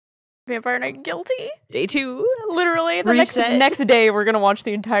Vampire Knight Guilty. Day 2. Literally, the next day, we're going to watch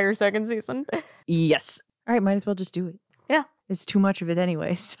the entire second season. Yes. All right, might as well just do it. Yeah. It's too much of it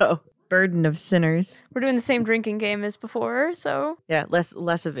anyway, so... Burden of sinners. We're doing the same drinking game as before, so... Yeah,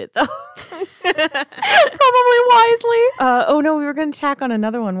 less of it, though. Probably wisely. Oh no, we were going to tack on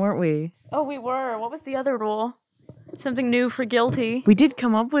another one, weren't we? Oh, we were. What was the other rule? Something new for Guilty. We did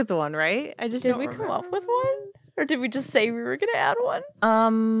come up with one, right? Did we come up with one? Or did we just say we were going to add one?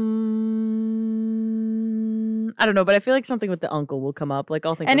 I don't know, but I feel like something with the uncle will come up. Like,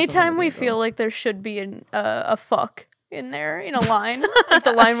 I'll think anytime we feel like there should be a fuck in there, in a line. Like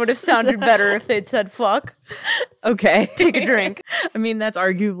the line would have sounded better if they'd said fuck. Okay. Take a drink. I mean, that's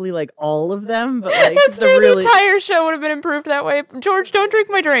arguably like all of them, but like that's true. The entire show would have been improved that way. George, don't drink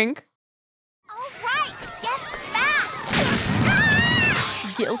my drink. All right, get back!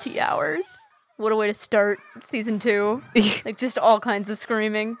 Guilty hours. What a way to start season 2. Like, just all kinds of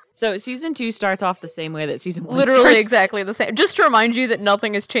screaming. So, season 2 starts off the same way that season 1 Literally starts. exactly the same. Just to remind you that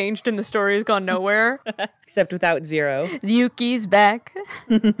nothing has changed and the story has gone nowhere. Except without Zero. Yuki's back.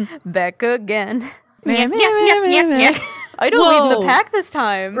 Back again. I don't lead in the pack this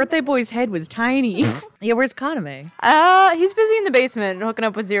time. Birthday Boy's head was tiny. Yeah, where's Kaname? He's busy in the basement hooking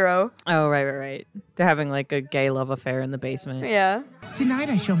up with Zero. Oh, right. They're having like a gay love affair in the basement. Yeah. Tonight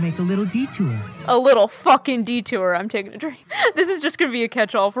I shall make a little detour. A little fucking detour. I'm taking a drink. This is just gonna be a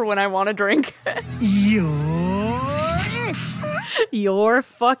catch-all for when I want a drink. You're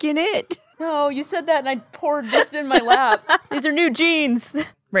fucking it. No, you said that and I poured this in my lap. These are new jeans.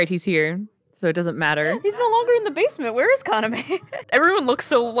 Right, he's here. So it doesn't matter. He's no longer in the basement. Where is Kaname? Everyone looks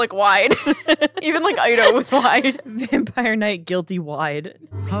so, like, wide. Even, like, Aido was wide. Vampire Knight Guilty wide.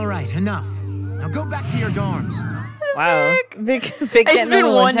 All right, enough. Now go back to your dorms. Wow. Vic it's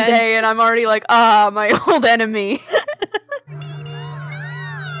been one day and I'm already like, my old enemy.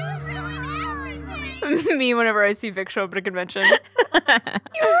 Me whenever I see Vic show up at a convention. You ruined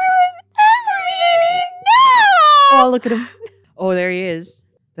everything! No! Oh, look at him. Oh, there he is.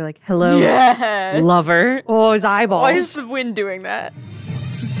 They're like, hello, yes. lover. Oh, his eyeballs. Why is the wind doing that?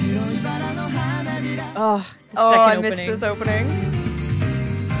 Oh, I missed this opening.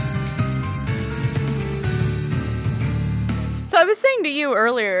 So I was saying to you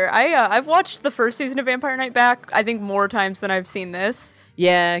earlier, I've watched the first season of Vampire Knight back, I think, more times than I've seen this.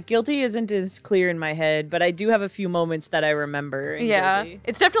 Yeah, Guilty isn't as clear in my head, but I do have a few moments that I remember in Guilty.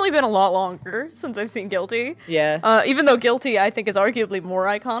 It's definitely been a lot longer since I've seen Guilty. Yeah. Even though Guilty, I think, is arguably more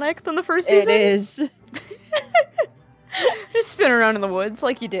iconic than the first season. It is. Just spin around in the woods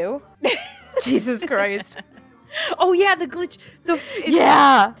like you do. Jesus Christ. Oh yeah, the glitch.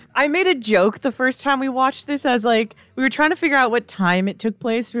 Yeah. I made a joke the first time we watched this as like, we were trying to figure out what time it took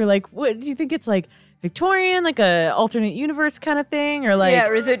place. We were like, what do you think it's like? Victorian, like a alternate universe kind of thing, or like, yeah,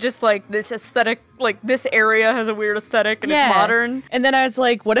 or is it just like this aesthetic, like this area has a weird aesthetic and it's modern? And then I was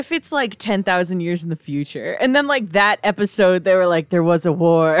like, what if it's like 10,000 years in the future? And then like that episode, they were like, there was a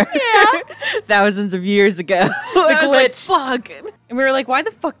war, thousands of years ago. The glitch, like, fuck. And we were like, why the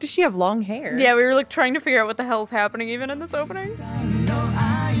fuck does she have long hair? Yeah, we were like trying to figure out what the hell's happening even in this opening.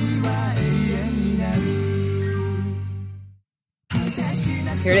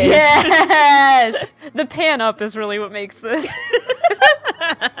 Here it is. Yes! The pan up is really what makes this.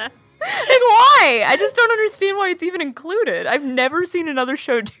 Like, why? I just don't understand why it's even included. I've never seen another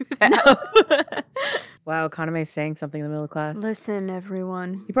show do that. Wow, Kaname's saying something in the middle of class. Listen,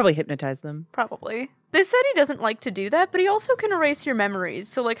 everyone. He probably hypnotized them. Probably. They said he doesn't like to do that, but he also can erase your memories.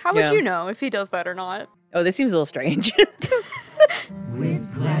 So, like, how would you know if he does that or not? Oh, this seems a little strange.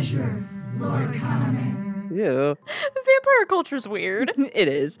 With pleasure, Lord Kaname. Ew. The vampire culture's weird. It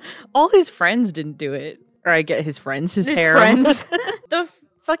is. All his friends didn't do it. Or I get his friends, his harem. friends.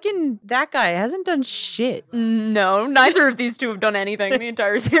 That guy hasn't done shit. No, neither of these two have done anything in the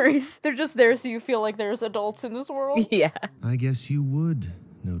entire series. They're just there so you feel like there's adults in this world. Yeah. I guess you would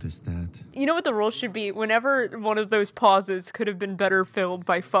notice that. You know what the rule should be? Whenever one of those pauses could have been better filled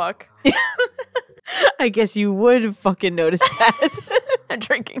by fuck. I guess you would fucking notice that. I'm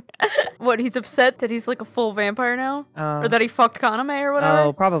drinking. What, he's upset that he's like a full vampire now? Or that he fucked Kaname or whatever?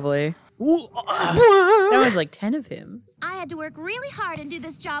 Oh, probably. That was like 10 of him. I had to work really hard and do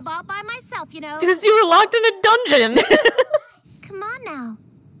this job all by myself, you know. Because you were locked in a dungeon. Come on now.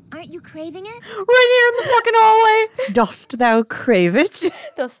 Aren't you craving it? Right here in the fucking hallway. Dost thou crave it?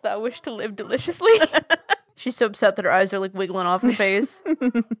 Dost thou wish to live deliciously? She's so upset that her eyes are like wiggling off her face.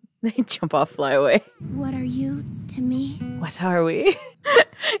 They jump off, fly away. What are you to me? What are we?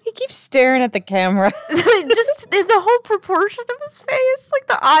 He He keeps staring at the camera. Just the whole proportion of his face, like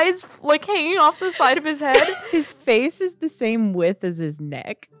the eyes like hanging off the side of his head. His face is the same width as his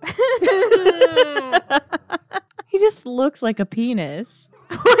neck. He just looks like a penis.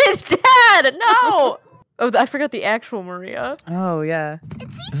 Wait, Dad, no! Oh, I forgot the actual Maria. Oh, yeah.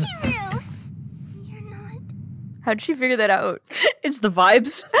 It's Ichiro! You're not... How'd she figure that out? It's the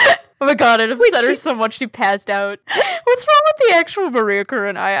vibes. Oh my god, it upset her so much she passed out. What's wrong with the actual Maria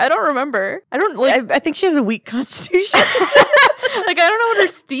Kurenai? I don't remember. I don't, like... I think she has a weak constitution. Like, I don't know what her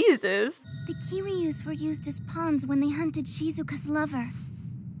steez is. The Kiryus were used as pawns when they hunted Shizuka's lover.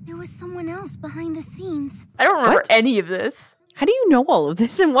 There was someone else behind the scenes. I don't remember What? any of this. How do you know all of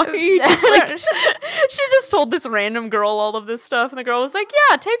this? And why are you just like... she just told this random girl all of this stuff, and the girl was like,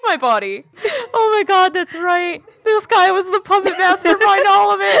 yeah, take my body. Oh my god, that's right. This guy was the puppet master behind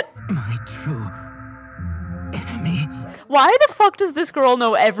all of it. My true enemy. Why the fuck does this girl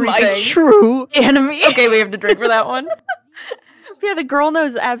know everything? My true enemy. Okay, we have to drink for that one. Yeah, the girl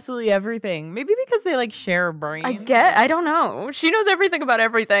knows absolutely everything. Maybe because they like share a brain. I don't know. She knows everything about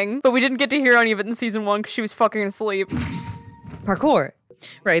everything, but we didn't get to hear any of it in season 1 because she was fucking asleep. Parkour.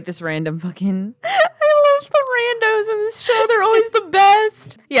 Right, this random fucking... I love the randos in this show. They're always the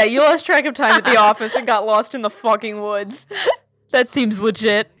best. Yeah, you lost track of time at the office and got lost in the fucking woods. That seems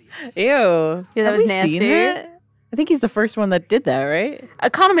legit. Ew. Yeah, that Have was we nasty. seen that? I think he's the first one that did that, right?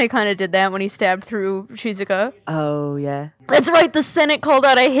 Kaname kind of did that when he stabbed through Shizuka. Oh, yeah. That's right, the Senate called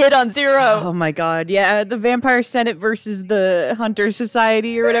out a hit on Zero. Oh my god, yeah, the Vampire Senate versus the Hunter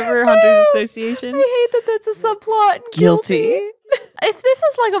Society or whatever, Hunters Association. I hate that that's a subplot. Guilty. If this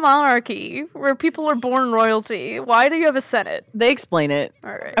is like a monarchy where people are born royalty, why do you have a Senate? They explain it.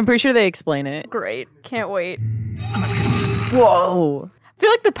 All right. I'm pretty sure they explain it. Great. Can't wait. Whoa. I feel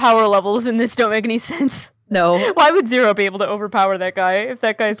like the power levels in this don't make any sense. No. Why would Zero be able to overpower that guy if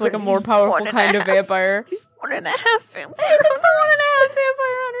that guy's like a Because more he's powerful 1.5. kind of vampire? He's 1.5 vampire. He's the 1.5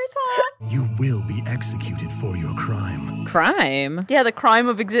 vampire hunters, huh? You will be executed for your crime. Crime? Yeah, the crime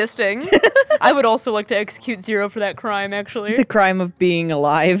of existing. I would also like to execute Zero for that crime, actually. The crime of being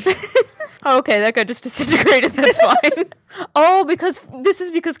alive. Oh, okay, that guy just disintegrated. That's fine. Oh, because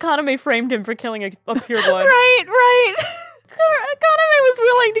Kaname framed him for killing a pureblood. right. Kaname was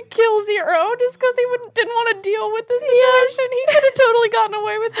willing to kill Zero just because he didn't want to deal with the situation. He could have totally gotten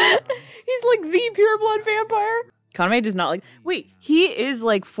away with it. He's like the pureblood vampire. Kaname does not like... Wait, he is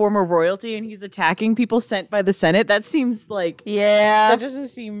like former royalty and he's attacking people sent by the Senate? That seems like... Yeah. That doesn't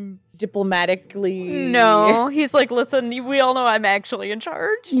seem diplomatically... No, he's like, listen, we all know I'm actually in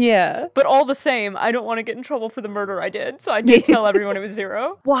charge. Yeah. But all the same, I don't want to get in trouble for the murder I did, so I did tell everyone it was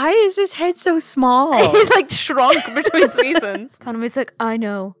Zero. Why is his head so small? He like shrunk between seasons. Kaname's like, I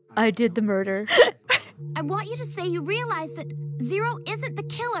know, I did the murder. I want you to say you realize that Zero isn't the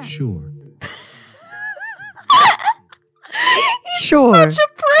killer. Sure. Sure. Such a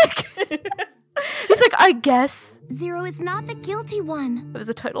prick. He's like, I guess. Zero is not the guilty one. That was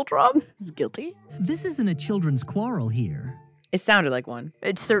a title drop. He's guilty. This isn't a children's quarrel here. It sounded like one.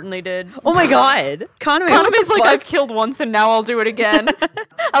 It certainly did. Oh my god. Kaname, Kaname's like, I've killed once and now I'll do it again.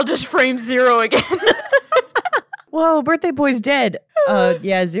 I'll just frame Zero again. Whoa, birthday boy's dead.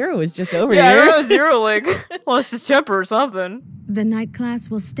 Yeah, Zero is just over Yeah, I here. don't know, Zero like lost his temper or something. The night class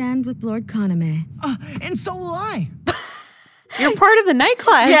will stand with Lord Kaname. And so will I. You're part of the night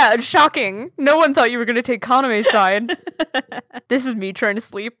class. Yeah, shocking. No one thought you were going to take Kaname's side. This is me trying to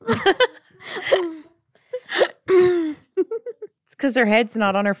sleep. It's because her head's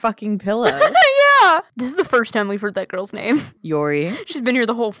not on her fucking pillow. Yeah. This is the first time we've heard that girl's name. Yori. She's been here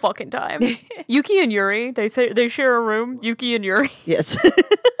the whole fucking time. Yuki and Yuri, they share a room. Yuki and Yuri. Yes.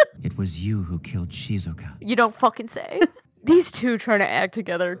 It was you who killed Shizuka. You don't fucking say. These two trying to act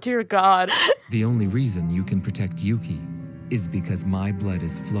together. Dear God. The only reason you can protect Yuki is because my blood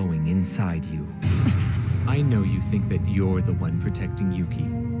is flowing inside you. I know you think that you're the one protecting Yuki,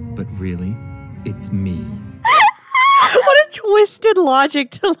 but really, it's me. What a twisted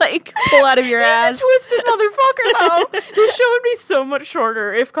logic to like pull out of your ass. He's a twisted motherfucker though. This show would be so much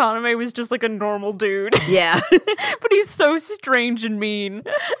shorter if Kaname was just like a normal dude. Yeah. But he's so strange and mean.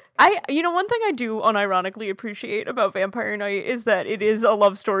 One thing I do unironically appreciate about Vampire Knight is that it is a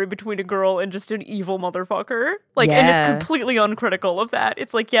love story between a girl and just an evil motherfucker. Like, and it's Yeah. completely uncritical of that.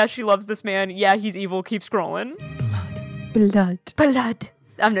 It's like, yeah, she loves this man. Yeah, he's evil. Keep scrolling. Blood. Blood.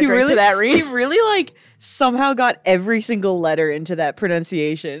 I'm gonna drink to that, Reed. He really like somehow got every single letter into that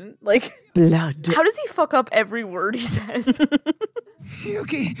pronunciation. Like blood. How does he fuck up every word he says?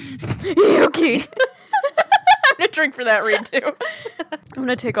 Yuki! Yuki. gonna drink for that read too. I'm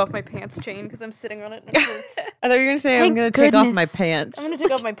gonna take off my pants chain because I'm sitting on it and it hurts. I thought you were gonna say I'm Thank gonna take off goodness. my pants. I'm gonna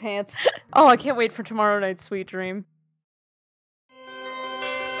take off my pants. Oh, I can't wait for tomorrow night's sweet dream.